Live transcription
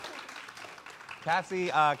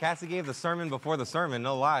Cassie gave the sermon before the sermon,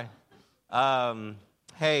 no lie.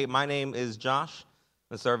 Hey, my name is Josh.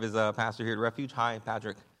 I serve as a pastor here at Refuge. Hi,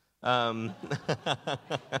 Patrick. Thanks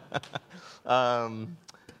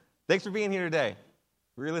for being here today.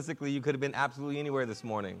 Realistically, you could have been absolutely anywhere this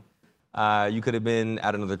morning. You could have been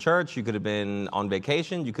at another church. You could have been on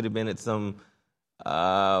vacation. You could have been at some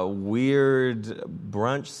weird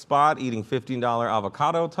brunch spot eating $15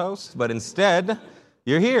 avocado toast. But instead,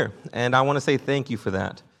 you're here, and I want to say thank you for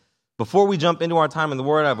that. Before we jump into our time in the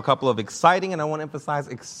Word, I have a couple of exciting, and I want to emphasize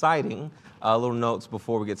exciting, little notes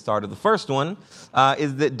before we get started. The first one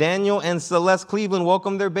is that Daniel and Celeste Cleveland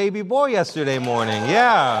welcomed their baby boy yesterday morning.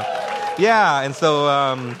 Yeah, and so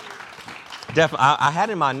I had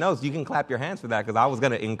in my notes, you can clap your hands for that because I was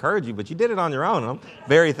going to encourage you, but you did it on your own. I'm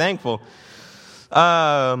very thankful.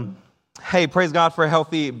 Hey, praise God for a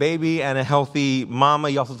healthy baby and a healthy mama.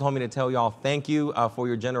 You also told me to tell y'all thank you for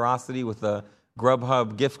your generosity with the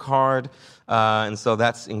Grubhub gift card. And so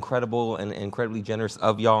that's incredible and incredibly generous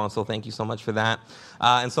of y'all. And so thank you so much for that.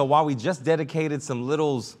 And so while we just dedicated some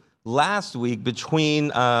littles last week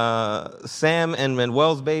between Sam and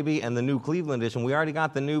Manuel's baby and the new Cleveland edition, we already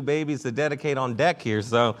got the new babies to dedicate on deck here.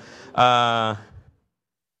 So I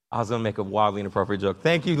was going to make a wildly inappropriate joke.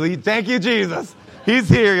 Thank you, Lee. Thank you, Jesus. He's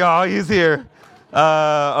here, y'all. He's here.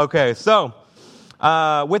 Okay, so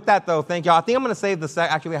with that, though, thank y'all. I think I'm going to save the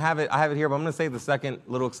second. Actually, I have it here, but I'm going to save the second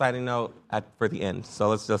little exciting note for the end.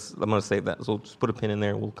 So I'm going to save that. So we'll just put a pin in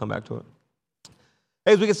there, and we'll come back to it.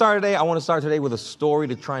 Hey, as we get started today, I want to start today with a story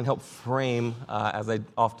to try and help frame, as I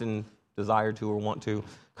often desire to or want to,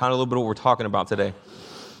 kind of a little bit of what we're talking about today.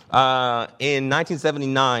 In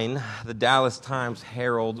 1979, the Dallas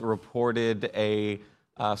Times-Herald reported a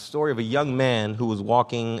story of a young man who was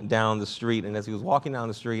walking down the street. And as he was walking down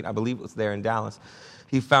the street, I believe it was there in Dallas,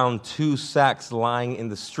 he found 2 sacks lying in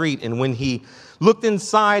the street. And when he looked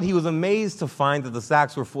inside, he was amazed to find that the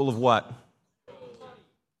sacks were full of what?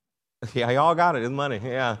 Yeah, y'all got it. It's money.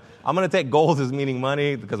 Yeah. I'm going to take gold as meaning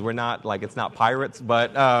money because we're not, it's not pirates.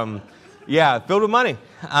 But, yeah, filled with money.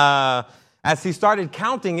 As he started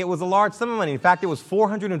counting, it was a large sum of money. In fact, it was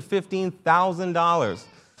 $415,000.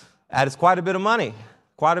 That is quite a bit of money.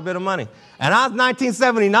 Quite a bit of money. And I was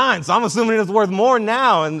 1979, so I'm assuming it's worth more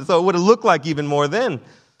now, and so it would have looked like even more then.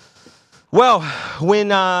 Well, when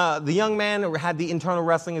the young man had the internal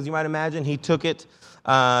wrestling, as you might imagine, he took it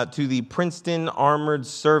to the Princeton Armored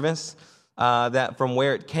Service, that from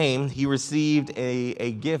where it came, he received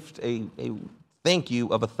a gift, a thank you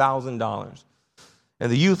of $1,000.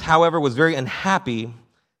 And the youth, however, was very unhappy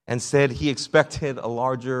and said he expected a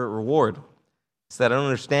larger reward. He said, I don't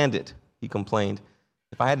understand it, he complained.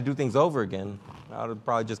 If I had to do things over again, I would have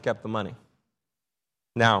probably just kept the money.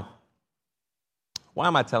 Now, why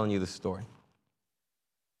am I telling you this story?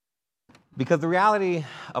 Because the reality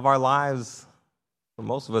of our lives, for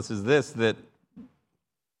most of us, is this, that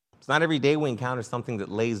it's not every day we encounter something that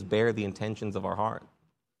lays bare the intentions of our heart.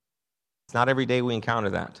 It's not every day we encounter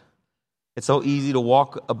that. It's so easy to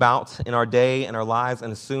walk about in our day and our lives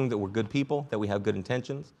and assume that we're good people, that we have good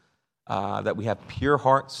intentions, that we have pure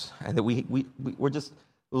hearts, and that we're just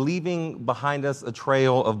leaving behind us a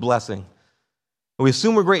trail of blessing. We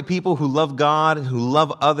assume we're great people who love God and who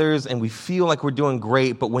love others, and we feel like we're doing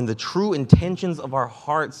great, but when the true intentions of our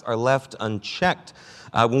hearts are left unchecked,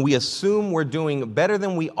 when we assume we're doing better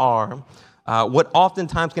than we are, what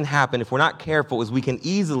oftentimes can happen if we're not careful is we can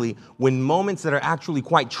easily, when moments that are actually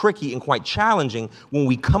quite tricky and quite challenging, when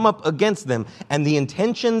we come up against them and the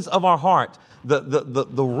intentions of our heart,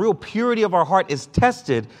 the real purity of our heart is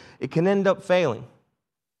tested, it can end up failing.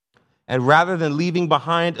 And rather than leaving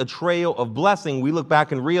behind a trail of blessing, we look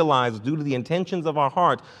back and realize, due to the intentions of our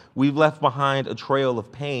heart, we've left behind a trail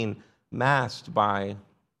of pain masked by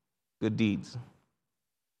good deeds.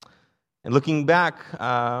 And looking back,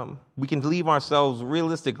 we can leave ourselves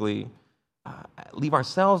realistically, leave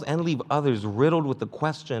ourselves and leave others riddled with the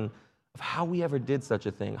question of how we ever did such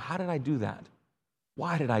a thing. How did I do that?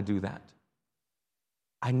 Why did I do that?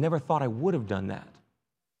 I never thought I would have done that.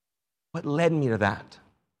 What led me to that?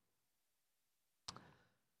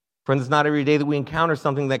 Friends, it's not every day that we encounter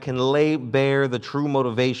something that can lay bare the true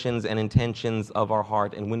motivations and intentions of our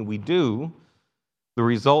heart. And when we do, the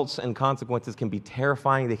results and consequences can be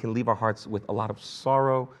terrifying. They can leave our hearts with a lot of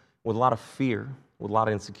sorrow, with a lot of fear, with a lot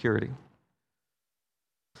of insecurity.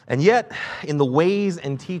 And yet, in the ways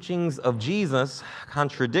and teachings of Jesus,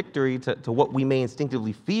 contradictory to what we may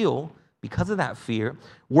instinctively feel because of that fear,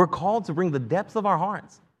 we're called to bring the depths of our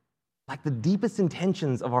hearts, like the deepest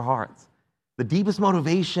intentions of our hearts, the deepest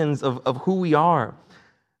motivations of who we are.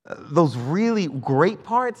 Those really great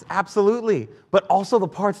parts, absolutely, but also the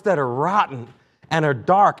parts that are rotten and are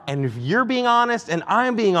dark. And if you're being honest and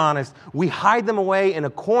I'm being honest, we hide them away in a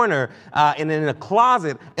corner and in a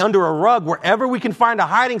closet, under a rug, wherever we can find a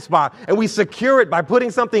hiding spot. And we secure it by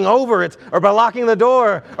putting something over it or by locking the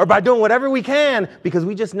door or by doing whatever we can because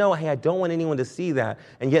we just know, hey, I don't want anyone to see that.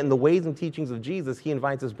 And yet in the ways and teachings of Jesus, he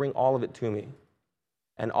invites us, bring all of it to me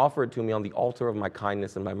and offer it to me on the altar of my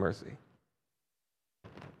kindness and my mercy.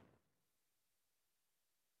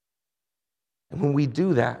 And when we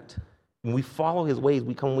do that, when we follow his ways,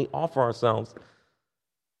 we offer ourselves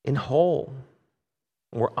in whole,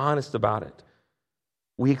 and we're honest about it.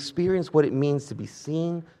 We experience what it means to be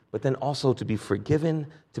seen, but then also to be forgiven,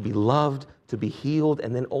 to be loved, to be healed,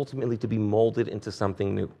 and then ultimately to be molded into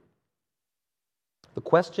something new. The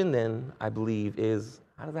question then, I believe, is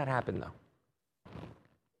how does that happen though?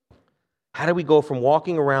 How do we go from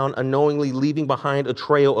walking around unknowingly leaving behind a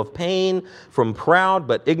trail of pain, from proud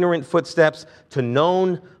but ignorant footsteps, to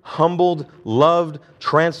known, humbled, loved,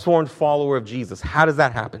 transformed follower of Jesus? How does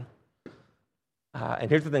that happen? And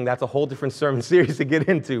here's the thing, that's a whole different sermon series to get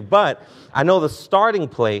into. But I know the starting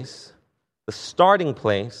place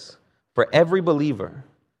for every believer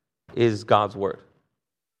is God's word.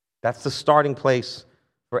 That's the starting place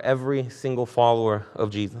for every single follower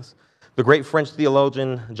of Jesus. The great French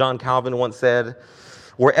theologian John Calvin once said,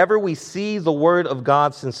 "Wherever we see the word of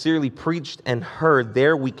God sincerely preached and heard,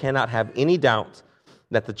 there we cannot have any doubt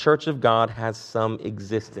that the church of God has some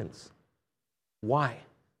existence." Why?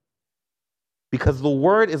 Because the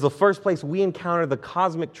word is the first place we encounter the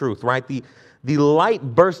cosmic truth, right? The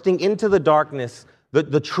light bursting into the darkness,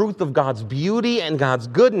 the truth of God's beauty and God's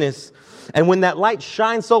goodness. And when that light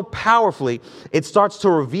shines so powerfully, it starts to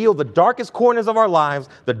reveal the darkest corners of our lives,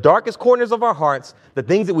 the darkest corners of our hearts, the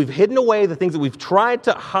things that we've hidden away, the things that we've tried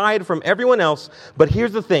to hide from everyone else. But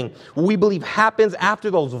here's the thing, what we believe happens after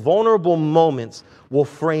those vulnerable moments will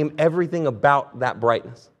frame everything about that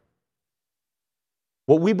brightness.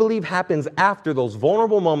 What we believe happens after those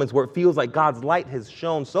vulnerable moments where it feels like God's light has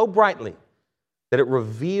shone so brightly that it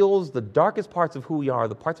reveals the darkest parts of who we are,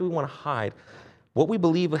 the parts that we want to hide. What we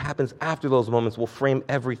believe happens after those moments will frame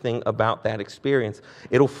everything about that experience.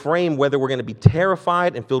 It'll frame whether we're going to be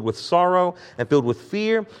terrified and filled with sorrow and filled with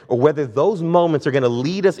fear, or whether those moments are going to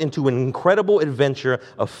lead us into an incredible adventure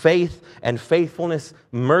of faith and faithfulness,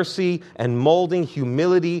 mercy and molding,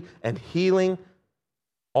 humility and healing,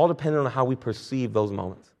 all depending on how we perceive those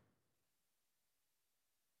moments.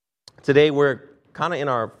 Today, we're kind of in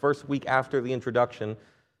our first week after the introduction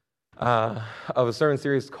of a sermon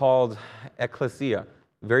series called Ekklesia.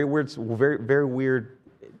 Very weird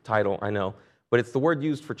title, I know, but it's the word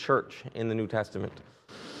used for church in the New Testament.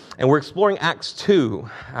 And we're exploring Acts 2,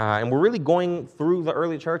 and we're really going through the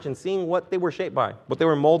early church and seeing what they were shaped by, what they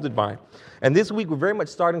were molded by. And this week, we're very much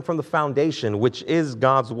starting from the foundation, which is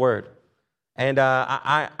God's word. And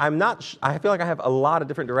I feel like I have a lot of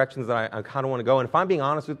different directions that I kind of want to go. And if I'm being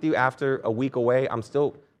honest with you, after a week away, I'm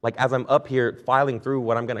still, like as I'm up here, filing through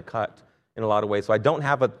what I'm going to cut in a lot of ways. So I don't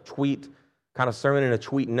have a tweet kind of sermon and a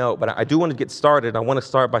tweet note, but I do want to get started. I want to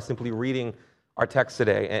start by simply reading our text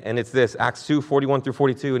today. And it's this, Acts 2, 41 through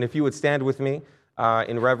 42. And if you would stand with me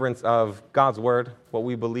in reverence of God's word, what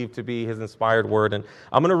we believe to be his inspired word. And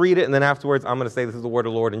I'm going to read it, and then afterwards, I'm going to say, this is the word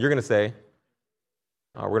of the Lord. And you're going to say,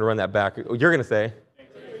 we're going to run that back. You're going to say,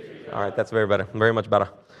 all right, that's very much better.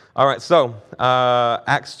 All right, so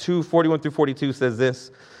Acts 2, 41 through 42 says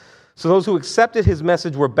this. So those who accepted his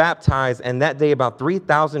message were baptized, and that day about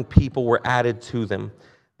 3,000 people were added to them.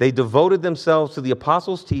 They devoted themselves to the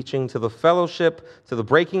apostles' teaching, to the fellowship, to the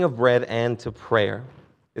breaking of bread, and to prayer.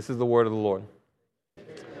 This is the word of the Lord.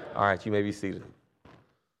 All right, you may be seated.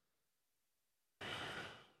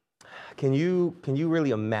 Can you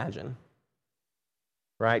really imagine?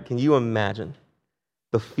 Right? Can you imagine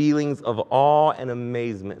the feelings of awe and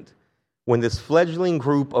amazement when this fledgling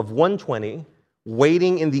group of 120,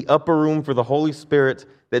 waiting in the upper room for the Holy Spirit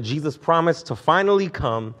that Jesus promised to finally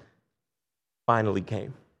come, finally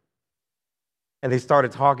came? And they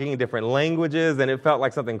started talking in different languages, and it felt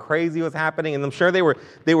like something crazy was happening. And I'm sure they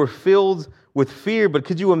were filled with fear, but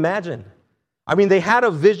could you imagine? I mean, they had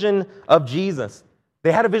a vision of Jesus.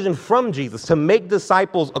 They had a vision from Jesus to make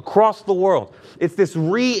disciples across the world. It's this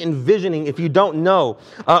re-envisioning, if you don't know,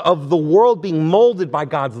 of the world being molded by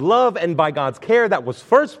God's love and by God's care that was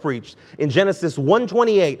first preached in Genesis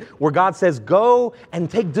 1:28, where God says, go and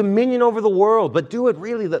take dominion over the world, but do it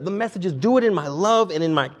really, the message is do it in my love and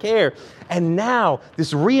in my care. And now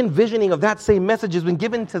this re-envisioning of that same message has been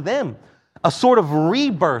given to them, a sort of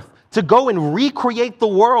rebirth, to go and recreate the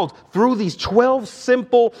world through these 12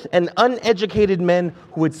 simple and uneducated men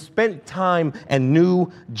who had spent time and knew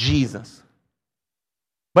Jesus.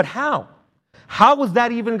 But how? How was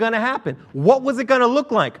that even going to happen? What was it going to look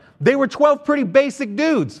like? They were 12 pretty basic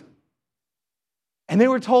dudes. And they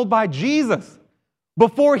were told by Jesus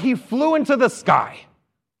before he flew into the sky,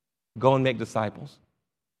 go and make disciples.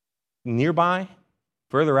 Nearby,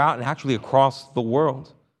 further out, and actually across the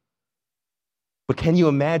world. But can you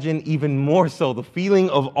imagine even more so the feeling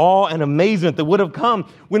of awe and amazement that would have come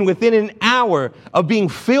when within an hour of being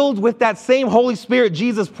filled with that same Holy Spirit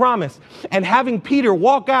Jesus promised and having Peter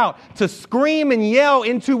walk out to scream and yell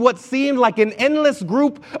into what seemed like an endless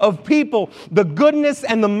group of people, the goodness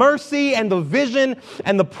and the mercy and the vision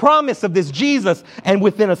and the promise of this Jesus. And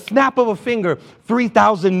within a snap of a finger,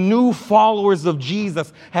 3,000 new followers of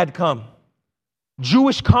Jesus had come.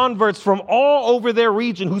 Jewish converts from all over their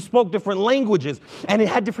region who spoke different languages and it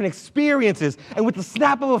had different experiences. And with the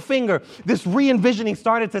snap of a finger, this re-envisioning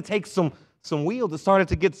started to take some wheels. It started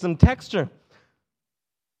to get some texture.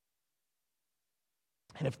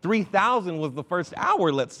 And if 3,000 was the first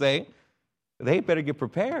hour, let's say, they better get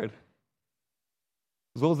prepared.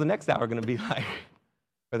 What was the next hour going to be like?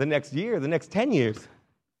 Or the next year, the next 10 years?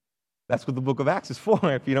 That's what the book of Acts is for,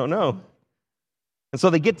 if you don't know. And so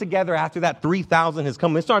they get together after that 3,000 has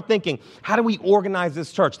come. They start thinking, how do we organize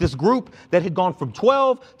this church? This group that had gone from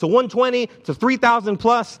 12 to 120 to 3,000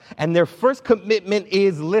 plus. And their first commitment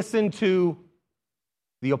is listen to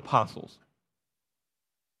the apostles.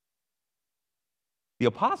 The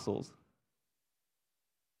apostles?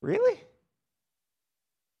 Really?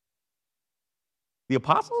 The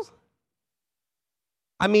apostles?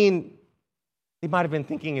 I mean, they might have been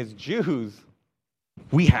thinking as Jews,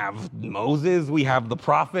 we have Moses, we have the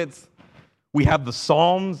prophets, we have the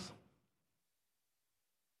Psalms.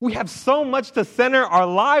 We have so much to center our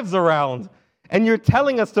lives around. And you're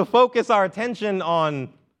telling us to focus our attention on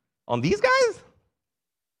these guys?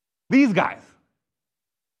 These guys.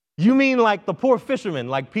 You mean like the poor fishermen,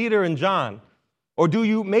 like Peter and John? Or do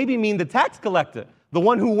you maybe mean the tax collector, the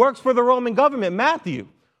one who works for the Roman government, Matthew?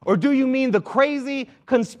 Or do you mean the crazy,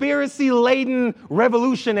 conspiracy-laden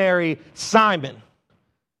revolutionary Simon?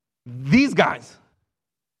 These guys.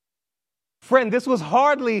 Friend, this was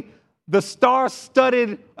hardly the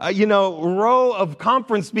star-studded, row of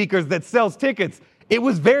conference speakers that sells tickets. It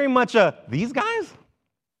was very much these guys?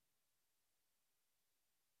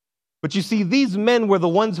 But you see, these men were the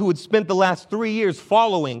ones who had spent the last 3 years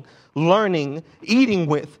following, learning, eating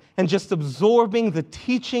with, and just absorbing the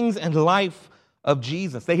teachings and life of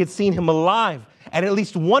Jesus. They had seen him alive, and at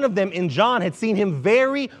least one of them in John had seen him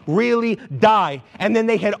very really die, and then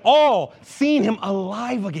they had all seen him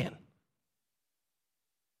alive again.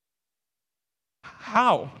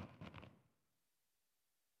 How?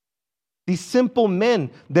 These simple men,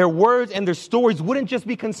 their words and their stories wouldn't just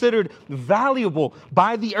be considered valuable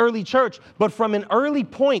by the early church, but from an early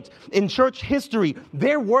point in church history,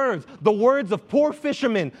 their words, the words of poor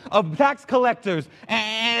fishermen, of tax collectors,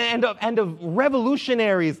 and of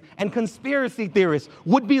revolutionaries and conspiracy theorists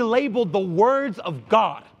would be labeled the words of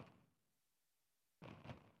God.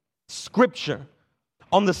 Scripture.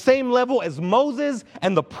 On the same level as Moses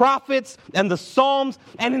and the prophets and the Psalms,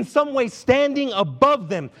 and in some way standing above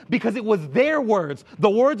them, because it was their words, the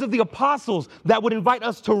words of the apostles, that would invite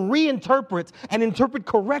us to reinterpret and interpret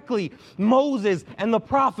correctly Moses and the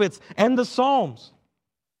prophets and the Psalms.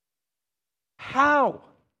 How?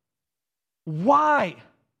 Why?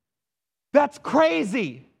 That's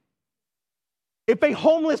crazy. If a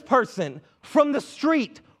homeless person from the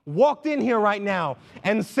street walked in here right now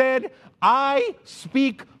and said, I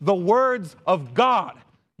speak the words of God,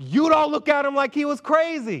 you'd all look at him like he was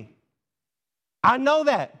crazy. I know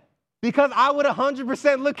that because I would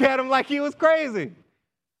 100% look at him like he was crazy.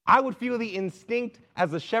 I would feel the instinct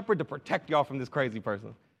as a shepherd to protect y'all from this crazy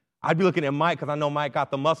person. I'd be looking at Mike because I know Mike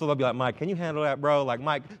got the muscles. I'd be like, Mike, can you handle that, bro? Like,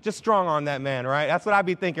 Mike, just strong arm that man, right? That's what I'd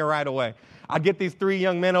be thinking right away. I'd get these 3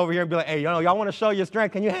 young men over here and be like, hey, y'all want to show your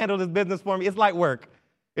strength? Can you handle this business for me? It's like work.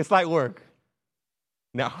 It's like work.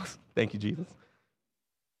 Now, thank you, Jesus.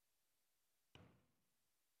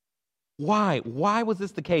 Why? Why was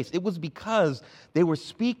this the case? It was because they were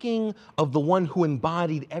speaking of the one who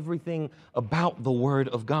embodied everything about the Word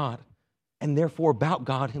of God, and therefore about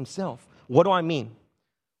God himself. What do I mean?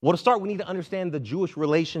 Well, to start, we need to understand the Jewish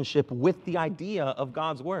relationship with the idea of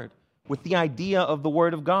God's Word, with the idea of the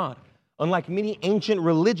Word of God. Unlike many ancient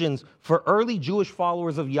religions, for early Jewish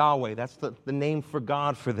followers of Yahweh, that's the name for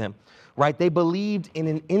God for them, right? They believed in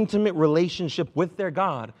an intimate relationship with their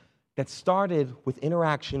God that started with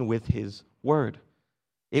interaction with his word.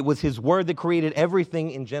 It was his word that created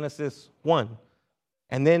everything in Genesis 1.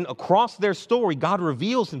 And then across their story, God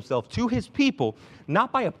reveals himself to his people,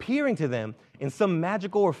 not by appearing to them in some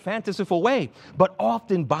magical or fanciful way, but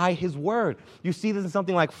often by his word. You see this in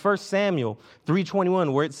something like 1 Samuel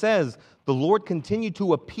 3:21, where it says, the Lord continued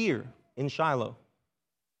to appear in Shiloh.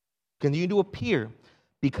 Continued to appear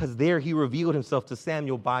because there he revealed himself to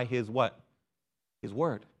Samuel by his what? His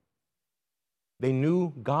word. They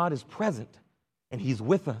knew God is present and he's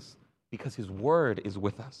with us because his word is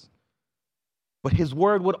with us. But his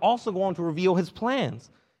word would also go on to reveal his plans.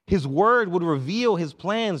 His word would reveal his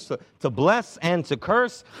plans to bless and to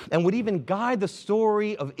curse, and would even guide the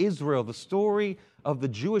story of Israel, the story of the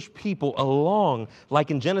Jewish people along, like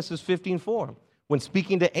in Genesis 15:4. When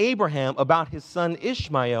speaking to Abraham about his son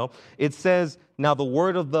Ishmael, it says, now the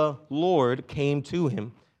word of the Lord came to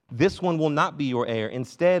him. This one will not be your heir.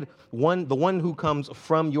 Instead, the one who comes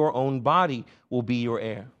from your own body will be your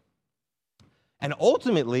heir. And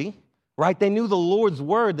ultimately, right, they knew the Lord's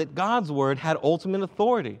word, that God's word had ultimate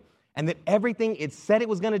authority, and that everything it said it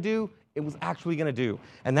was going to do, it was actually going to do.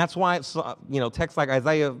 And that's why it's, texts like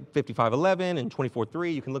Isaiah 55:11 and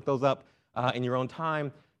 24:3, you can look those up in your own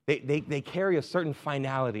time. They carry a certain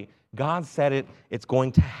finality. God said it, it's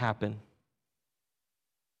going to happen.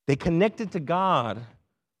 They connected to God,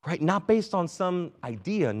 right? Not based on some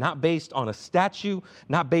idea, not based on a statue,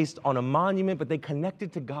 not based on a monument, but they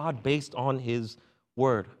connected to God based on his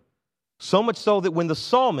word. So much so that when the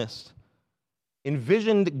psalmist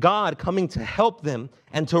envisioned God coming to help them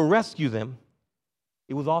and to rescue them,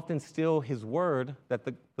 it was often still his word that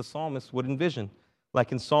the psalmist would envision.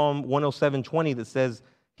 Like in Psalm 107:20 that says,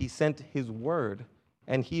 he sent his word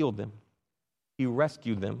and healed them. He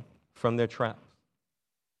rescued them from their traps.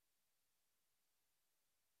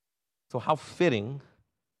 So how fitting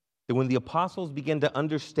that when the apostles began to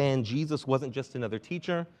understand Jesus wasn't just another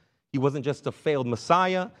teacher, he wasn't just a failed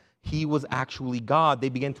Messiah, he was actually God, they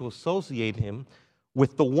began to associate him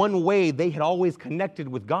with the one way they had always connected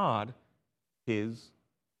with God, his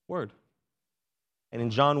word. And in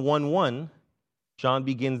John 1:1, John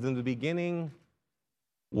begins, in the beginning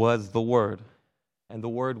was the Word, and the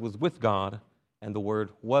Word was with God, and the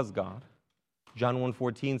Word was God. John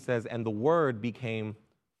 1:14 says, and the Word became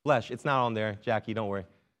flesh. It's not on there, Jackie, don't worry.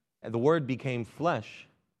 And the Word became flesh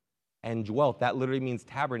and dwelt. That literally means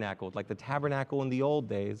tabernacled, like the tabernacle in the old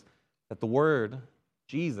days, that the Word,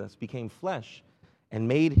 Jesus, became flesh and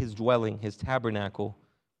made his dwelling, his tabernacle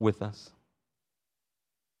with us.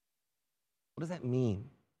 What does that mean?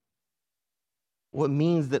 Well, it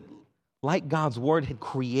means that like God's word had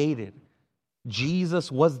created,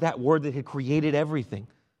 Jesus was that word that had created everything.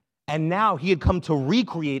 And now he had come to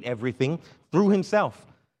recreate everything through himself.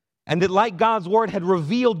 And that like God's word had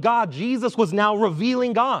revealed God, Jesus was now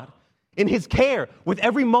revealing God in his care, with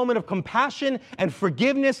every moment of compassion and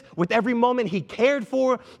forgiveness, with every moment he cared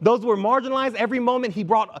for those who were marginalized, every moment he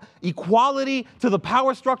brought equality to the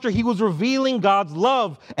power structure, he was revealing God's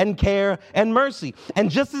love and care and mercy.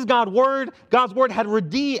 And just as God's word had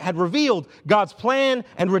revealed God's plan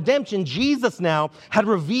and redemption, Jesus now had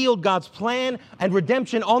revealed God's plan and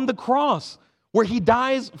redemption on the cross, where he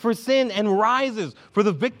dies for sin and rises for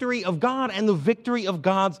the victory of God and the victory of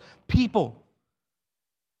God's people.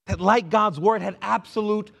 That like God's word had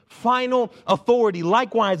absolute final authority.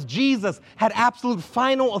 Likewise, Jesus had absolute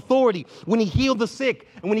final authority when he healed the sick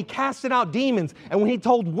and when he casted out demons and when he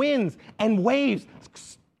told winds and waves,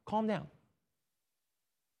 calm down.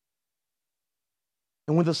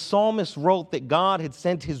 And when the psalmist wrote that God had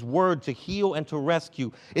sent his word to heal and to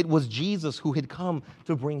rescue, it was Jesus who had come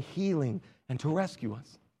to bring healing and to rescue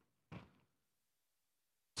us.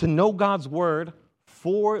 To know God's word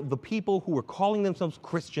for the people who were calling themselves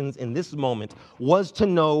Christians in this moment was to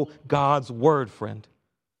know God's word, friend.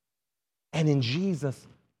 And in Jesus,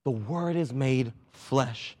 the word is made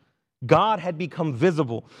flesh. God had become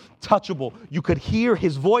visible, touchable. You could hear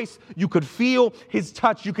his voice. You could feel his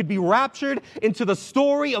touch. You could be raptured into the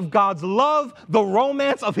story of God's love, the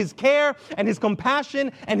romance of his care and his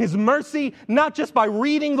compassion and his mercy, not just by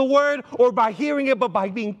reading the word or by hearing it, but by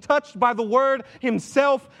being touched by the word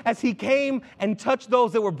himself as he came and touched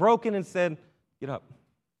those that were broken and said, get up.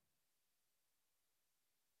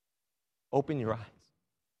 Open your eyes.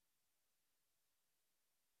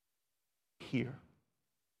 Hear.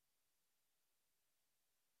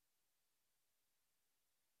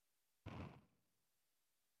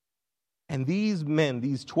 And these men,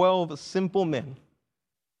 these 12 simple men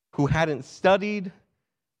who hadn't studied,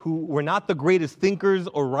 who were not the greatest thinkers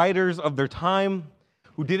or writers of their time,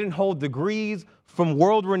 who didn't hold degrees from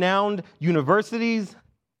world-renowned universities,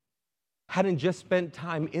 hadn't just spent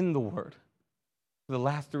time in the Word. For the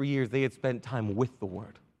last 3 years, they had spent time with the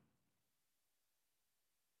Word.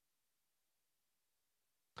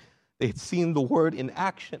 They had seen the word in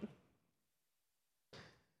action.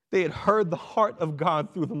 They had heard the heart of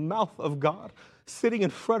God through the mouth of God sitting in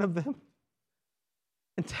front of them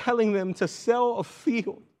and telling them to sell a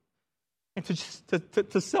field and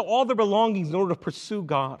to sell all their belongings in order to pursue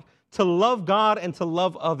God, to love God and to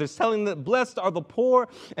love others, telling them that blessed are the poor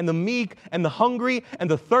and the meek and the hungry and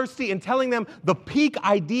the thirsty, and telling them the peak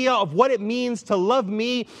idea of what it means to love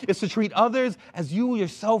me is to treat others as you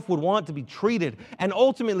yourself would want to be treated. And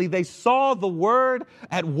ultimately, they saw the word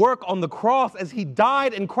at work on the cross as he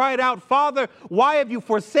died and cried out, Father, why have you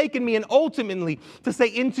forsaken me? And ultimately, to say,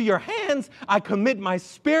 into your hands I commit my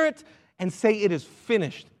spirit, and say it is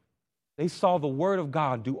finished. They saw the word of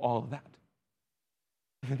God do all of that.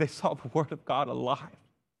 And they saw the word of God alive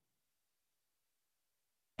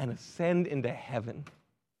and ascend into heaven.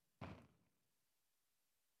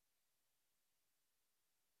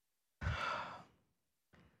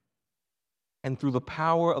 And through the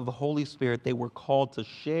power of the Holy Spirit, they were called to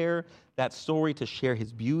share that story, to share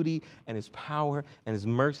his beauty and his power and his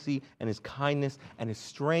mercy and his kindness and his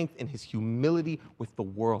strength and his humility with the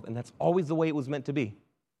world. And that's always the way it was meant to be.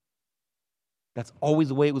 That's always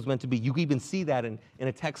the way it was meant to be. You can even see that in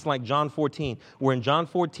a text like John 14, where in John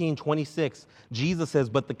 14:26, Jesus says,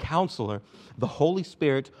 but the counselor, the Holy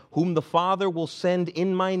Spirit, whom the Father will send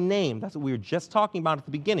in my name. That's what we were just talking about at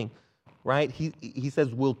the beginning, right? He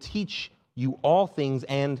says, will teach you all things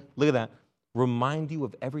and, look at that, remind you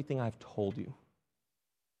of everything I've told you.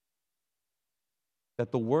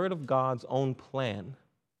 That the word of God's own plan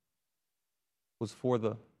was for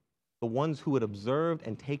the ones who had observed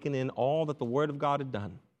and taken in all that the word of God had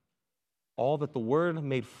done, all that the word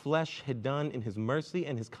made flesh had done in his mercy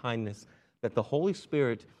and his kindness, that the Holy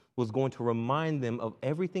Spirit was going to remind them of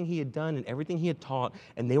everything he had done and everything he had taught,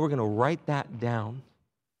 and they were going to write that down,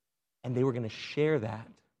 and they were going to share that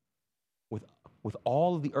with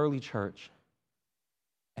all of the early church,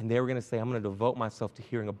 and they were going to say, I'm going to devote myself to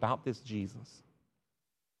hearing about this Jesus.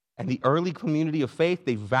 And the early community of faith,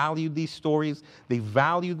 they valued these stories. They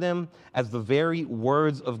valued them as the very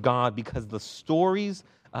words of God because the stories,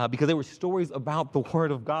 because they were stories about the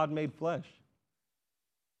word of God made flesh.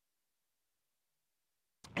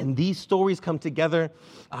 And these stories come together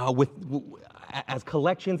as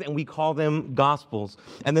collections, and we call them gospels.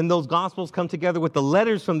 And then those gospels come together with the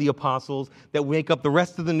letters from the apostles that make up the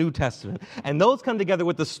rest of the New Testament. And those come together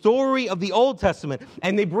with the story of the Old Testament.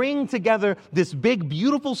 And they bring together this big,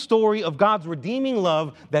 beautiful story of God's redeeming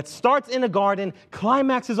love that starts in a garden,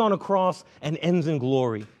 climaxes on a cross, and ends in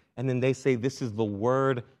glory. And then they say, this is the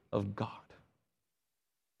word of God.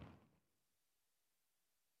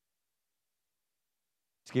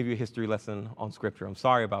 Give you a history lesson on Scripture. I'm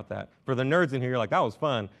sorry about that. For the nerds in here, you're like, that was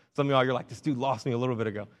fun. Some of y'all, you're like, this dude lost me a little bit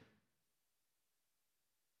ago.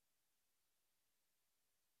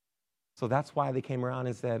 So that's why they came around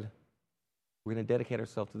and said, we're going to dedicate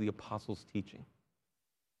ourselves to the apostles' teaching.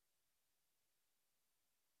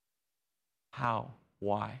 How?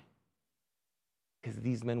 Why? Because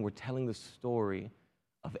these men were telling the story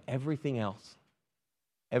of everything else.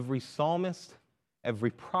 Every psalmist,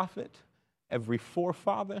 every prophet, every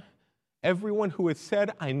forefather, everyone who has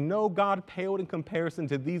said, I know God, paled in comparison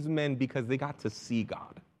to these men because they got to see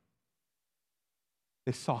God.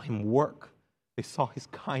 They saw him work. They saw his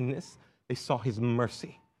kindness. They saw his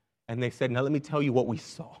mercy. And they said, now let me tell you what we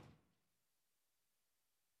saw.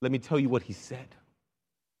 Let me tell you what he said.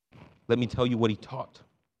 Let me tell you what he taught.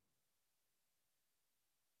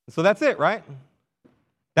 So that's it, right?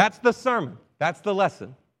 That's the sermon. That's the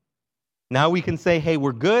lesson. Now we can say, hey,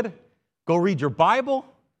 we're good. Go read your Bible.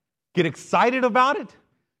 Get excited about it.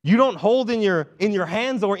 You don't hold in your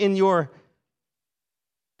hands or in your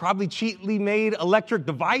probably cheaply made electric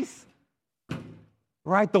device,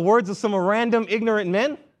 right? The words of some random ignorant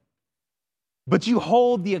men. But you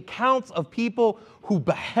hold the accounts of people who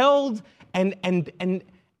beheld and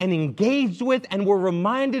engaged with and were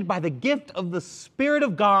reminded by the gift of the Spirit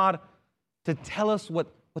of God to tell us what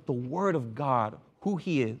the Word of God, who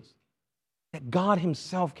he is. That God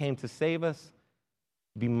himself came to save us,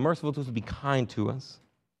 be merciful to us, be kind to us.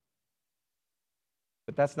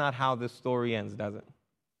 But that's not how this story ends, does it?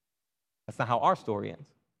 That's not how our story ends.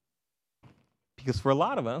 Because for a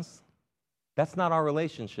lot of us, that's not our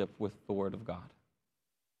relationship with the Word of God.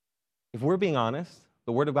 If we're being honest,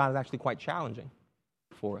 the Word of God is actually quite challenging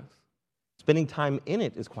for us. Spending time in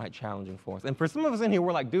it is quite challenging for us. And for some of us in here,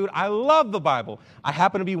 we're like, dude, I love the Bible. I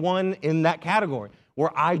happen to be one in that category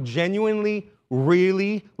where I genuinely,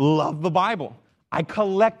 really love the Bible. I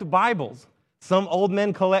collect Bibles. Some old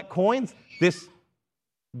men collect coins. This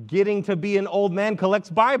getting to be an old man collects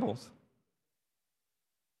Bibles.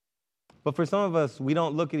 But for some of us, we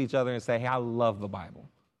don't look at each other and say, hey, I love the Bible.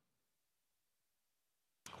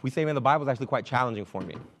 We say, man, the Bible is actually quite challenging for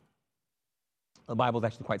me. The Bible is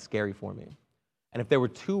actually quite scary for me. And if there were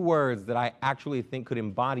two words that I actually think could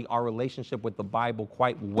embody our relationship with the Bible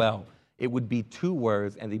quite well, it would be two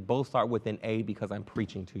words, and they both start with an A because I'm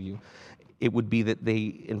preaching to you. It would be that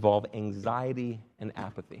they involve anxiety and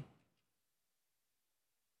apathy.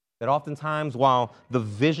 That oftentimes, while the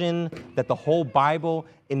vision that the whole Bible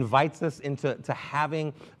invites us into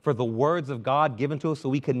having for the words of God given to us so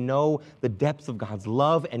we can know the depths of God's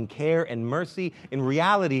love and care and mercy, in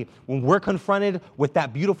reality, when we're confronted with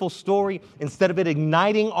that beautiful story, instead of it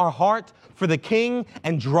igniting our heart for the King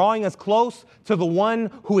and drawing us close to the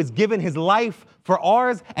one who has given his life for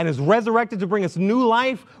ours and is resurrected to bring us new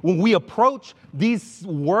life, when we approach these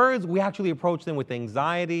words, we actually approach them with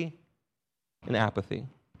anxiety and apathy.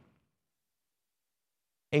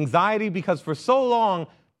 Anxiety because for so long,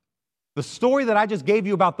 the story that I just gave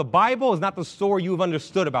you about the Bible is not the story you have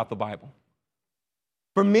understood about the Bible.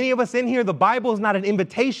 For many of us in here, the Bible is not an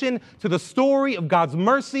invitation to the story of God's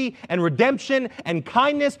mercy and redemption and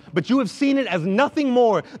kindness, but you have seen it as nothing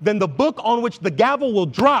more than the book on which the gavel will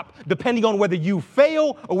drop, depending on whether you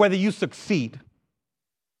fail or whether you succeed.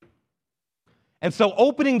 And so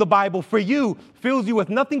opening the Bible for you fills you with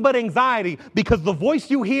nothing but anxiety because the voice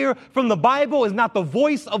you hear from the Bible is not the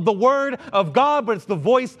voice of the Word of God, but it's the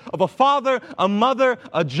voice of a father, a mother,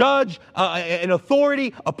 a judge, an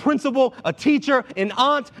authority, a principal, a teacher, an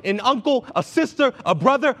aunt, an uncle, a sister, a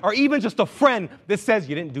brother, or even just a friend that says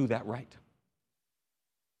you didn't do that right.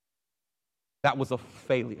 That was a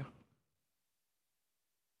failure.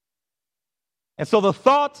 And so the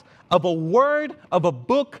thought of a word, of a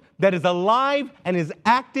book that is alive and is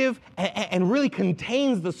active and really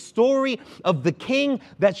contains the story of the King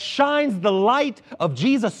that shines the light of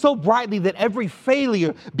Jesus so brightly that every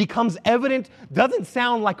failure becomes evident doesn't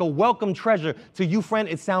sound like a welcome treasure to you, friend.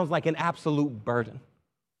 It sounds like an absolute burden.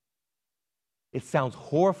 It sounds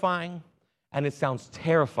horrifying and it sounds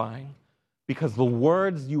terrifying. Because the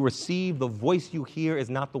words you receive, the voice you hear is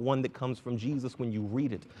not the one that comes from Jesus when you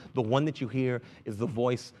read it. The one that you hear is the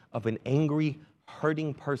voice of an angry,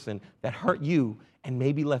 hurting person that hurt you and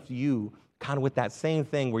maybe left you kind of with that same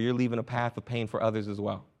thing where you're leaving a path of pain for others as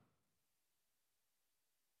well.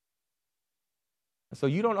 So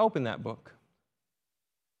you don't open that book.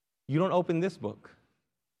 You don't open this book.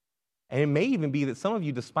 And it may even be that some of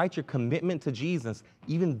you, despite your commitment to Jesus,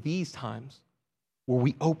 even these times, where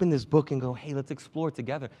we open this book and go, hey, let's explore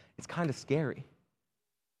together. It's kind of scary.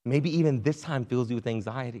 Maybe even this time fills you with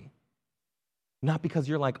anxiety. Not because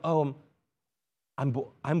you're like, oh,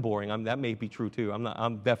 I'm boring. That may be true too.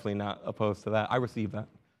 I'm definitely not opposed to that. I receive that.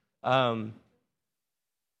 But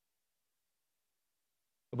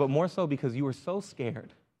more so because you are so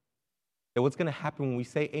scared that what's going to happen when we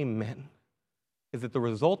say amen is that the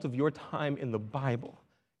result of your time in the Bible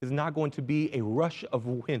is not going to be a rush of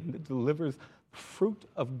wind that delivers fruit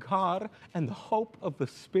of God and the hope of the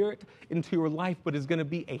Spirit into your life, but is going to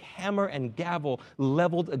be a hammer and gavel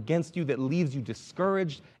leveled against you that leaves you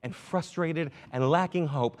discouraged and frustrated and lacking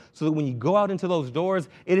hope, so that when you go out into those doors,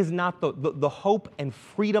 it is not the hope and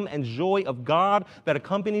freedom and joy of God that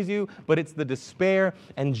accompanies you, but it's the despair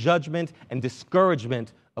and judgment and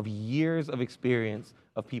discouragement of years of experience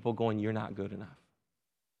of people going, you're not good enough.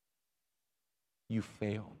 You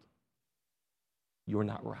failed. You're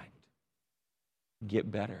not right.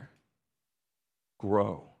 Get better.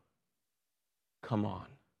 Grow. Come on.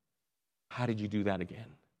 How did you do that again?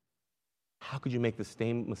 How could you make the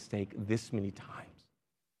same mistake this many times?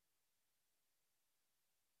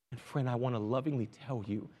 And friend, I want to lovingly tell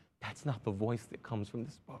you, that's not the voice that comes from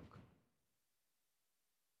this book.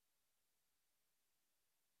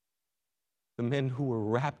 The men who were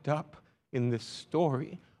wrapped up in this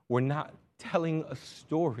story were not telling a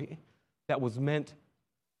story that was meant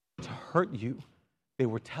to hurt you. They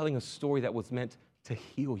were telling a story that was meant to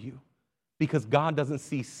heal you. Because God doesn't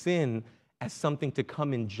see sin as something to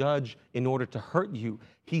come and judge in order to hurt you.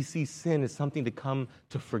 He sees sin as something to come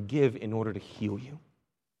to forgive in order to heal you.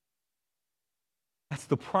 That's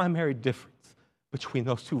the primary difference between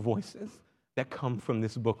those two voices that come from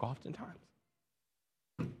this book oftentimes.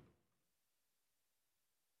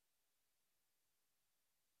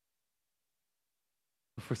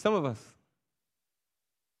 For some of us,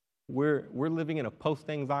 we're living in a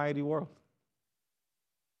post-anxiety world.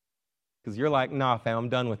 Because you're like, nah, fam, I'm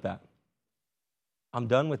done with that. I'm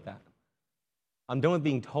done with that. I'm done with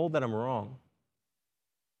being told that I'm wrong.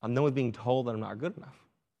 I'm done with being told that I'm not good enough.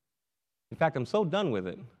 In fact, I'm so done with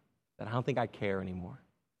it that I don't think I care anymore.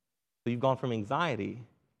 So you've gone from anxiety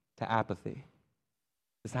to apathy.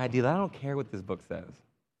 This idea that I don't care what this book says.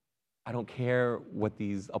 I don't care what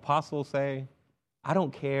these apostles say. I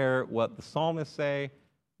don't care what the psalmists say.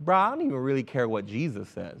 Bro, I don't even really care what Jesus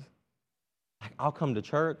says. Like, I'll come to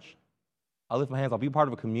church. I'll lift my hands. I'll be part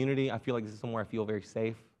of a community. I feel like this is somewhere I feel very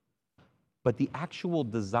safe. But the actual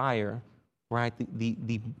desire, right,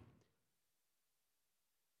 the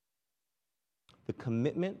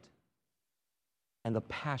commitment and the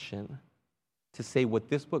passion to say what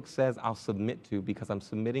this book says I'll submit to because I'm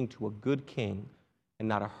submitting to a good king and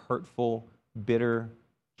not a hurtful, bitter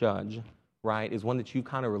judge, right, is one that you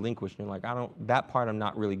kind of relinquish. You're like, that part I'm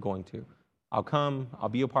not really going to. I'll come, I'll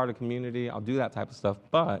be a part of the community, I'll do that type of stuff,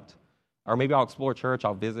 or maybe I'll explore church,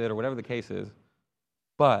 I'll visit, or whatever the case is.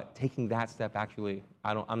 But taking that step, actually,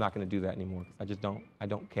 I'm not going to do that anymore. I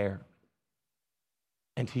don't care.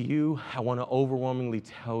 And to you, I want to overwhelmingly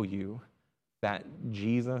tell you that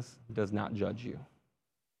Jesus does not judge you.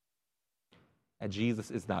 That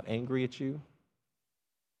Jesus is not angry at you.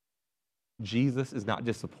 Jesus is not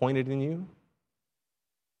disappointed in you.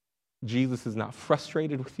 Jesus is not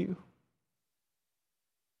frustrated with you.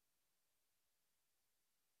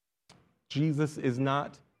 Jesus is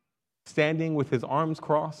not standing with his arms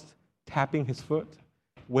crossed, tapping his foot,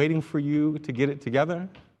 waiting for you to get it together.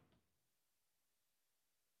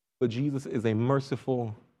 But Jesus is a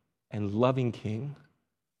merciful and loving King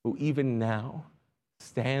who even now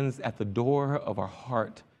stands at the door of our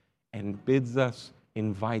heart and bids us,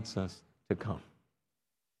 invites us to come.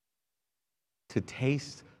 To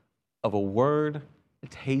taste of a word, a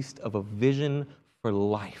taste of a vision for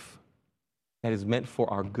life that is meant for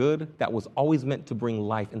our good, that was always meant to bring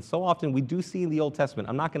life. And so often we do see in the Old Testament,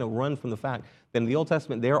 I'm not going to run from the fact that in the Old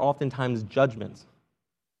Testament there are oftentimes judgments.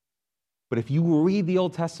 But if you read the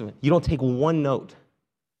Old Testament, you don't take one note,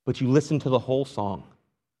 but you listen to the whole song.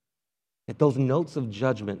 That those notes of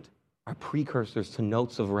judgment are precursors to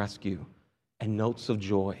notes of rescue and notes of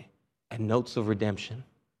joy and notes of redemption.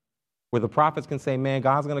 Where the prophets can say, man,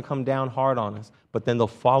 God's going to come down hard on us, but then they'll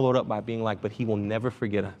follow it up by being like, but he will never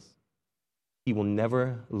forget us. He will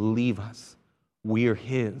never leave us. We're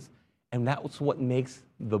his. And that's what makes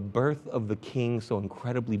the birth of the King so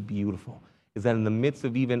incredibly beautiful, is that in the midst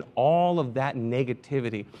of even all of that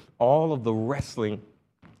negativity, all of the wrestling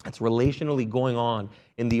that's relationally going on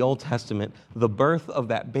in the Old Testament, the birth of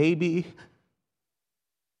that baby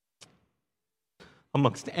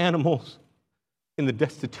amongst animals in the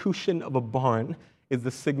destitution of a barn is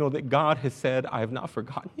the signal that God has said, I have not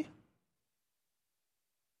forgotten you.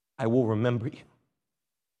 I will remember you.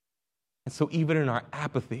 And so even in our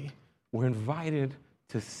apathy, we're invited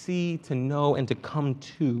to see, to know, and to come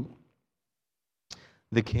to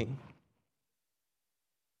the King.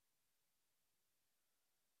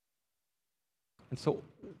 And so,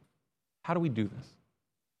 how do we do this?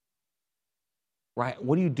 Right?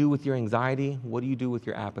 What do you do with your anxiety? What do you do with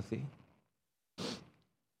your apathy?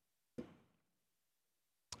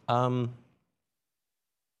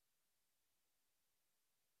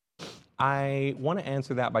 I want to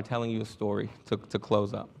answer that by telling you a story to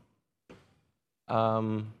close up.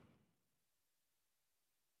 And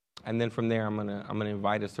then from there, I'm gonna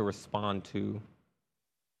invite us to respond to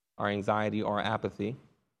our anxiety or our apathy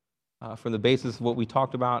from the basis of what we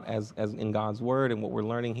talked about as in God's Word and what we're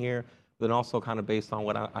learning here, but then also kind of based on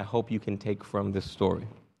what I hope you can take from this story.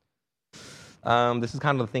 This is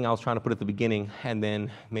kind of the thing I was trying to put at the beginning, and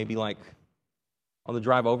then maybe like on the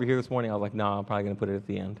drive over here this morning, I was like, no, I'm probably going to put it at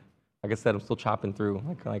the end. Like I said, I'm still chopping through.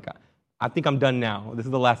 I think I'm done now. This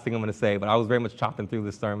is the last thing I'm going to say, but I was very much chopping through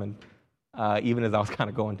this sermon, even as I was kind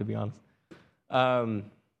of going, to be honest. I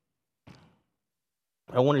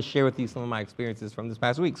want to share with you some of my experiences from this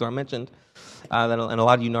past week. So I mentioned that, and a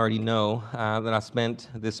lot of you already know, that I spent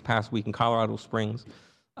this past week in Colorado Springs,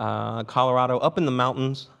 Colorado, up in the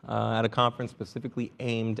mountains at a conference specifically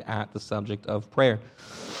aimed at the subject of prayer.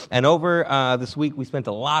 And over this week, we spent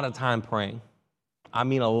a lot of time praying. I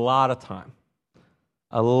mean, a lot of time.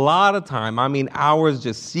 A lot of time. I mean, hours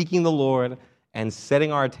just seeking the Lord and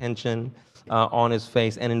setting our attention on his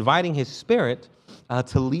face and inviting his Spirit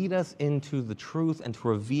to lead us into the truth and to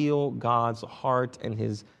reveal God's heart and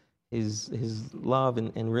his love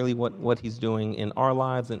and really what he's doing in our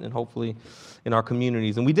lives and hopefully in our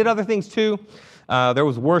communities. And we did other things too. There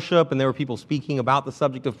was worship and there were people speaking about the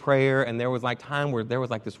subject of prayer, and there was like time where there was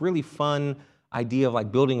like this really fun idea of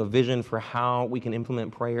like building a vision for how we can implement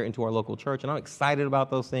prayer into our local church. And I'm excited about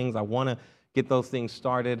those things. I want to get those things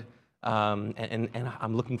started, and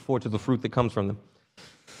I'm looking forward to the fruit that comes from them.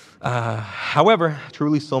 However,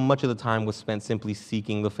 truly so much of the time was spent simply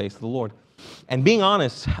seeking the face of the Lord. And being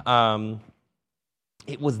honest,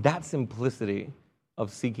 it was that simplicity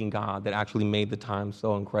of seeking God that actually made the time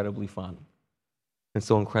so incredibly fun and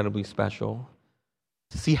so incredibly special.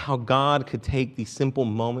 To see how God could take these simple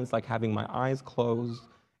moments like having my eyes closed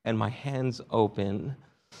and my hands open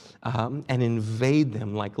and invade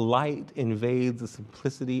them like light invades the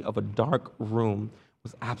simplicity of a dark room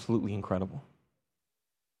was absolutely incredible.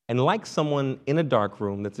 And like someone in a dark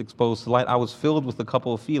room that's exposed to light, I was filled with a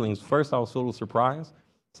couple of feelings. First, I was filled with surprise.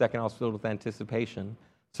 Second, I was filled with anticipation.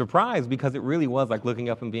 Surprise because it really was like looking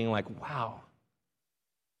up and being like, wow,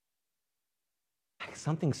 like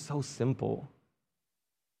something so simple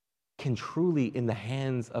can truly, in the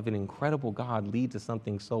hands of an incredible God, lead to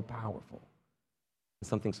something so powerful and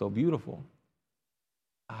something so beautiful.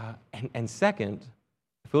 And second,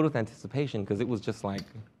 filled with anticipation because it was just like,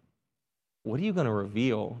 what are you going to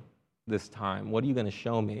reveal this time? What are you going to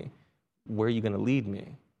show me? Where are you going to lead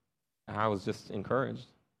me? And I was just encouraged.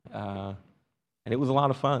 And it was a lot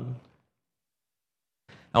of fun.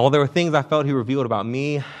 And while there were things I felt he revealed about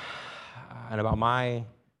me and about my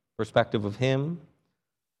perspective of him,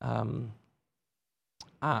 I'm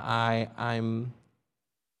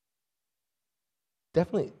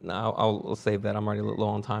definitely, no, I'll save that. I'm already a little low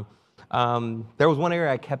on time. There was one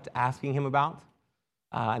area I kept asking him about,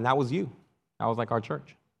 and that was you. That was like our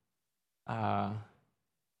church. I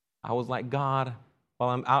was like, God, while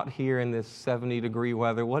I'm out here in this 70-degree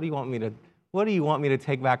weather, what do you want me to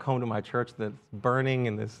take back home to my church that's burning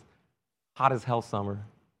in this hot as hell summer?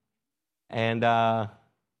 And I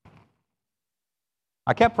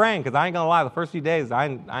kept praying because I ain't gonna lie, the first few days I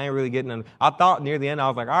ain't really getting in. I thought near the end I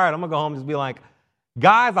was like, all right, I'm gonna go home and just be like,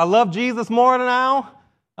 guys, I love Jesus more than now.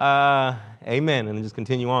 Amen, and just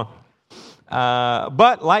continue on.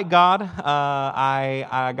 But like God,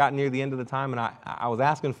 I got near the end of the time, and I was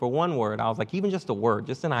asking for one word. I was like, even just a word,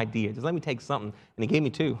 just an idea. Just let me take something. And he gave me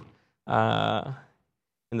two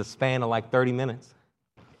in the span of like 30 minutes.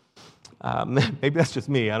 Maybe that's just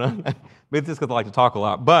me. I don't know. Maybe it's just because I like to talk a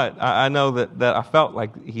lot. But I know that I felt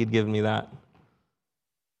like he had given me that.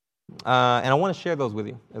 And I want to share those with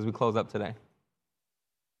you as we close up today.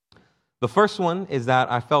 The first one is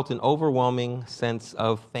that I felt an overwhelming sense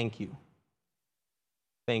of thank you.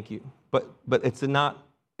 Thank you. But it's not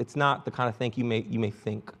the kind of thank you may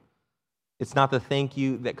think. It's not the thank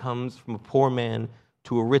you that comes from a poor man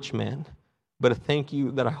to a rich man, but a thank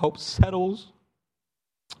you that I hope settles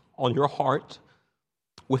on your heart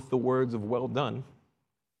with the words of well done.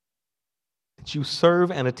 That you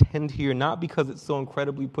serve and attend here not because it's so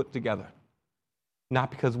incredibly put together,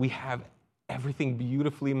 not because we have everything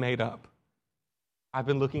beautifully made up. I've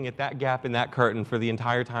been looking at that gap in that curtain for the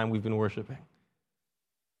entire time we've been worshiping.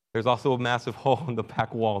 There's also a massive hole in the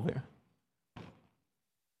back wall there.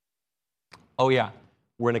 Oh yeah,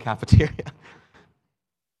 we're in a cafeteria.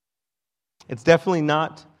 It's definitely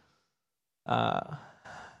not how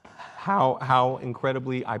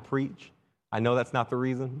incredibly I preach. I know that's not the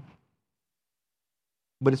reason.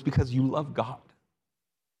 But it's because you love God.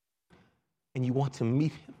 And you want to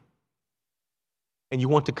meet him. And you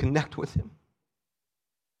want to connect with him.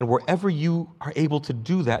 And wherever you are able to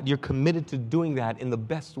do that, you're committed to doing that in the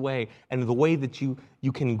best way and the way that you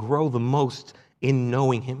can grow the most in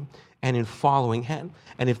knowing him and in following him.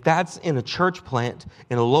 And if that's in a church plant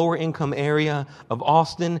in a lower income area of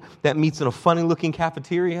Austin that meets in a funny looking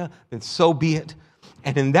cafeteria, then so be it.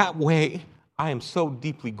 And in that way, I am so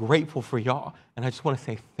deeply grateful for y'all. And I just want to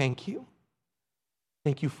say thank you.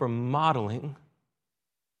 Thank you for modeling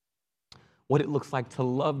what it looks like to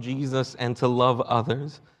love Jesus and to love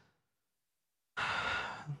others.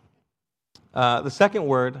 The second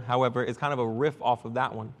word, however, is kind of a riff off of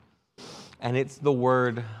that one. And it's the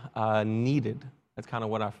word needed. That's kind of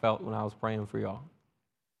what I felt when I was praying for y'all.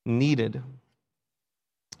 Needed.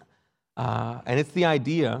 And it's the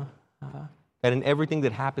idea that in everything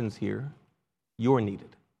that happens here, you're needed.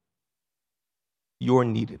 You're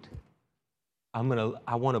needed. I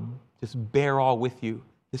want to just bear all with you.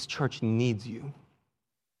 This church needs you.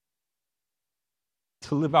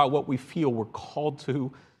 To live out what we feel we're called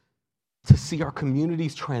to see our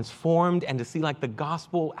communities transformed and to see like the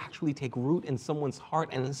gospel actually take root in someone's heart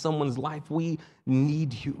and in someone's life. We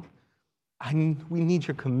need you. We need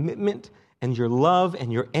your commitment and your love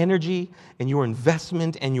and your energy and your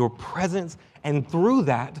investment and your presence. And through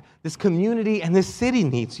that, this community and this city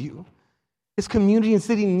needs you. This community and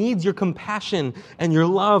city needs your compassion and your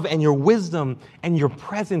love and your wisdom and your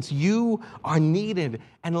presence. You are needed.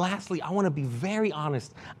 And lastly, I want to be very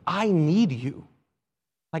honest. I need you.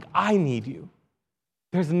 Like, I need you.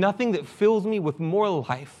 There's nothing that fills me with more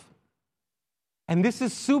life. And this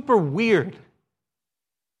is super weird.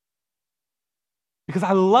 Because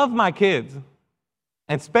I love my kids.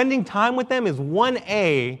 And spending time with them is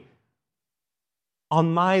 1A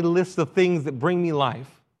on my list of things that bring me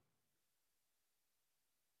life.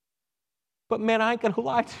 But man, I ain't gonna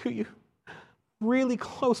lie to you. Really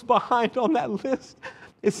close behind on that list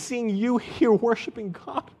is seeing you here worshiping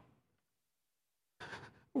God.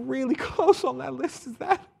 Really close on that list is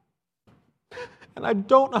that. And I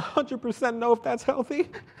don't 100% know if that's healthy.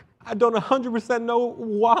 I don't 100% know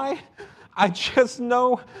why. I just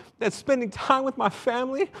know that spending time with my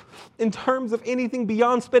family, in terms of anything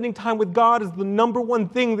beyond spending time with God, is the number one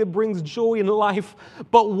thing that brings joy in life.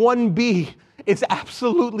 But 1B is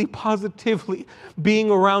absolutely, positively being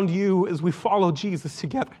around you as we follow Jesus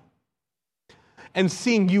together. And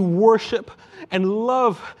seeing you worship and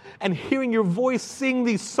love and hearing your voice sing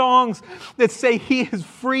these songs that say, He has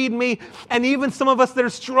freed me. And even some of us that are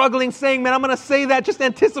struggling saying, man, I'm going to say that, just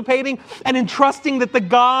anticipating and entrusting that the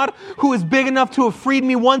God who is big enough to have freed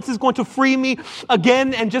me once is going to free me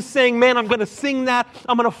again. And just saying, man, I'm going to sing that.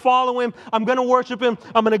 I'm going to follow Him. I'm going to worship Him.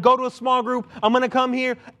 I'm going to go to a small group. I'm going to come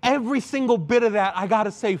here. Every single bit of that, I got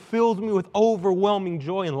to say, fills me with overwhelming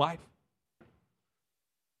joy in life.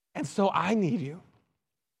 And so I need you.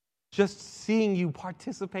 Just seeing you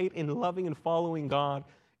participate in loving and following God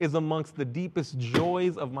is amongst the deepest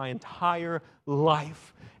joys of my entire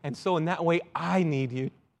life. And so in that way, I need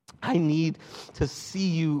you. I need to see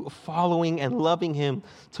you following and loving Him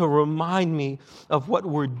to remind me of what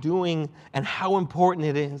we're doing and how important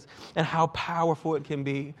it is and how powerful it can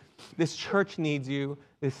be. This church needs you.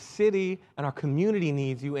 This city and our community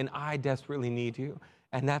needs you, and I desperately need you.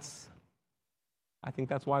 And I think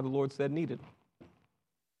that's why the Lord said needed.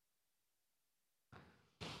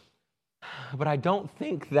 But I don't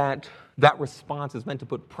think that response is meant to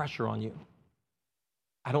put pressure on you.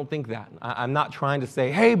 I don't think that. I'm not trying to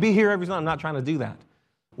say, hey, be here every Sunday. I'm not trying to do that.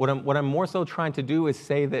 What I'm more so trying to do is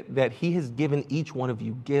say that He has given each one of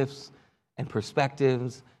you gifts and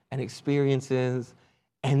perspectives and experiences.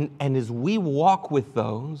 And as we walk with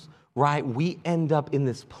those, right, we end up in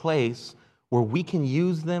this place where we can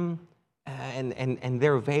use them and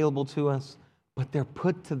they're available to us, but they're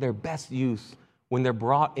put to their best use when they're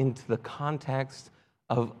brought into the context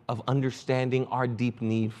of understanding our deep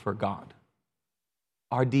need for God,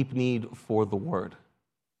 our deep need for the Word,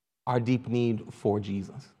 our deep need for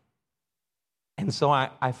Jesus. And so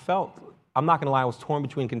I felt, I'm not going to lie, I was torn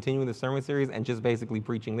between continuing the sermon series and just basically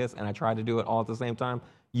preaching this, and I tried to do it all at the same time.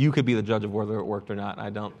 You could be the judge of whether it worked or not. I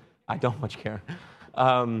don't much care.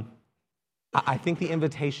 I think the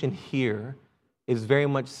invitation here is very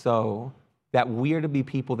much so that we are to be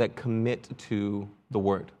people that commit to the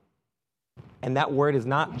Word. And that Word is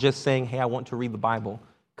not just saying, hey, I want to read the Bible,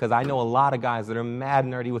 because I know a lot of guys that are mad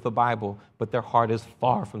nerdy with the Bible, but their heart is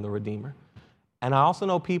far from the Redeemer. And I also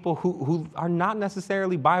know people who are not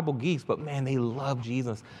necessarily Bible geeks, but man, they love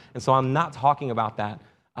Jesus. And so I'm not talking about that,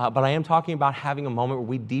 but I am talking about having a moment where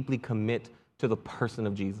we deeply commit to the person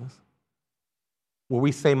of Jesus, where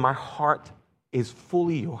we say, my heart is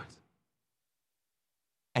fully yours.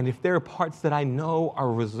 And if there are parts that I know are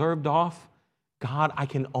reserved off, God, I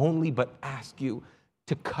can only but ask you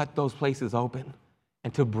to cut those places open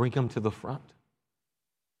and to bring them to the front.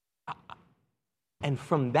 And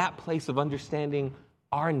from that place of understanding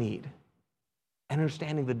our need and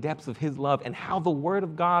understanding the depths of His love and how the Word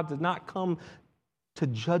of God did not come to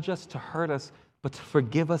judge us, to hurt us, but to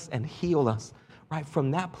forgive us and heal us, right?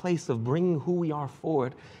 From that place of bringing who we are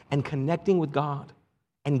forward and connecting with God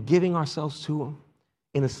and giving ourselves to Him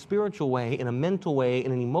in a spiritual way, in a mental way,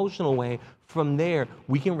 in an emotional way, from there,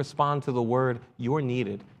 we can respond to the Word, you're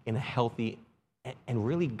needed, in a healthy and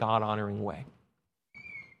really God-honoring way.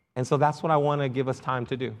 And so that's what I want to give us time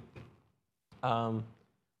to do.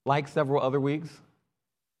 Like several other weeks,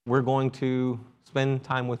 we're going to spend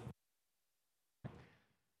time with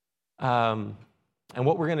and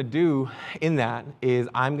what we're going to do in that is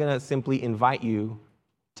I'm going to simply invite you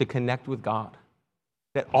to connect with God.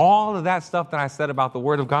 That all of that stuff that I said about the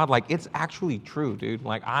Word of God, like, it's actually true, dude.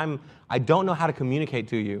 Like, I don't know how to communicate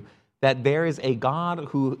to you that there is a God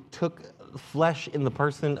who took flesh in the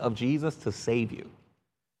person of Jesus to save you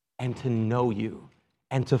and to know you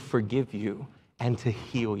and to forgive you and to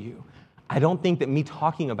heal you. I don't think that me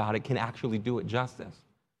talking about it can actually do it justice.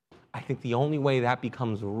 I think the only way that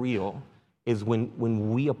becomes real is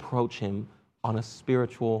when we approach Him on a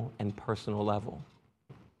spiritual and personal level.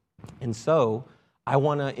 And so I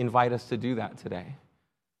want to invite us to do that today.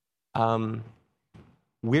 We're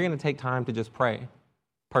going to take time to just pray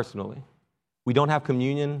personally. We don't have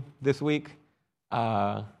communion this week.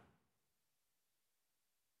 Sorry.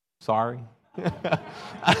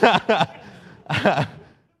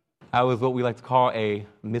 I was what we like to call a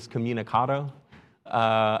miscommunicado.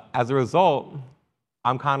 as a result,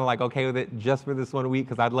 I'm kind of like okay with it just for this 1 week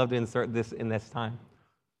because I'd love to insert this in this time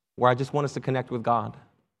where I just want us to connect with God.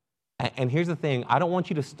 And here's the thing. I don't want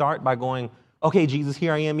you to start by going, okay, Jesus,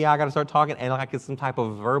 here I am. Yeah, I got to start talking. And like it's some type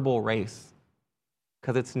of verbal race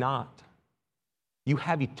because it's not. You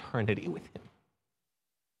have eternity with him.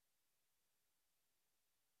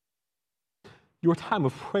 Your time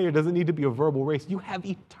of prayer doesn't need to be a verbal race. You have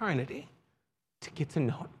eternity to get to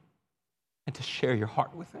know him and to share your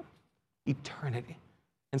heart with him. Eternity.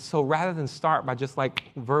 And so rather than start by just like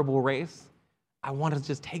verbal race, I want to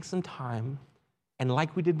just take some time and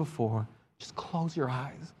like we did before, just close your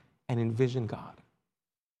eyes and envision God.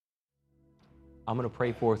 I'm going to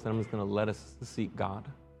pray for us and I'm just going to let us seek God.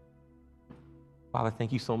 Father,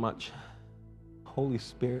 thank you so much. Holy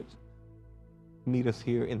Spirit, meet us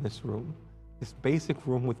here in this room. This basic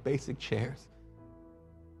room with basic chairs,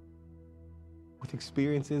 with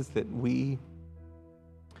experiences that we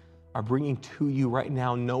are bringing to you right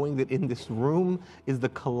now, knowing that in this room is the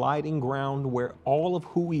colliding ground where all of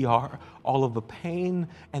who we are, all of the pain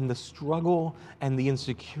and the struggle and the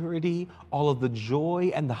insecurity, all of the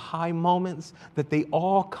joy and the high moments, that they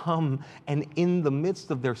all come and in the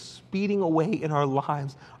midst of their speeding away in our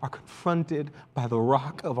lives are confronted by the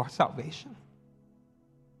rock of our salvation.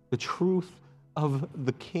 The truth of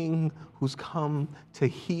the King who's come to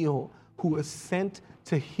heal, who is sent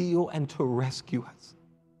to heal and to rescue us.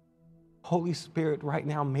 Holy Spirit, right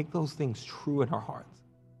now, make those things true in our hearts.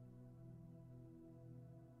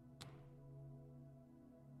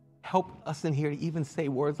 Help us in here to even say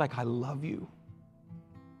words like, I love you,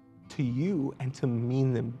 to you and to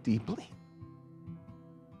mean them deeply.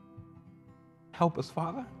 Help us,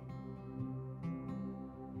 Father.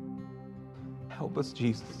 Help us,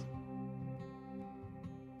 Jesus.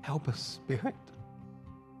 Help us, Spirit,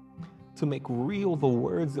 to make real the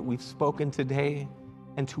words that we've spoken today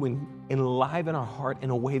and to enliven our heart in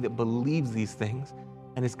a way that believes these things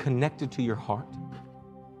and is connected to your heart.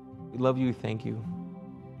 We love you. Thank you.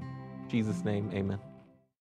 In Jesus' name, amen.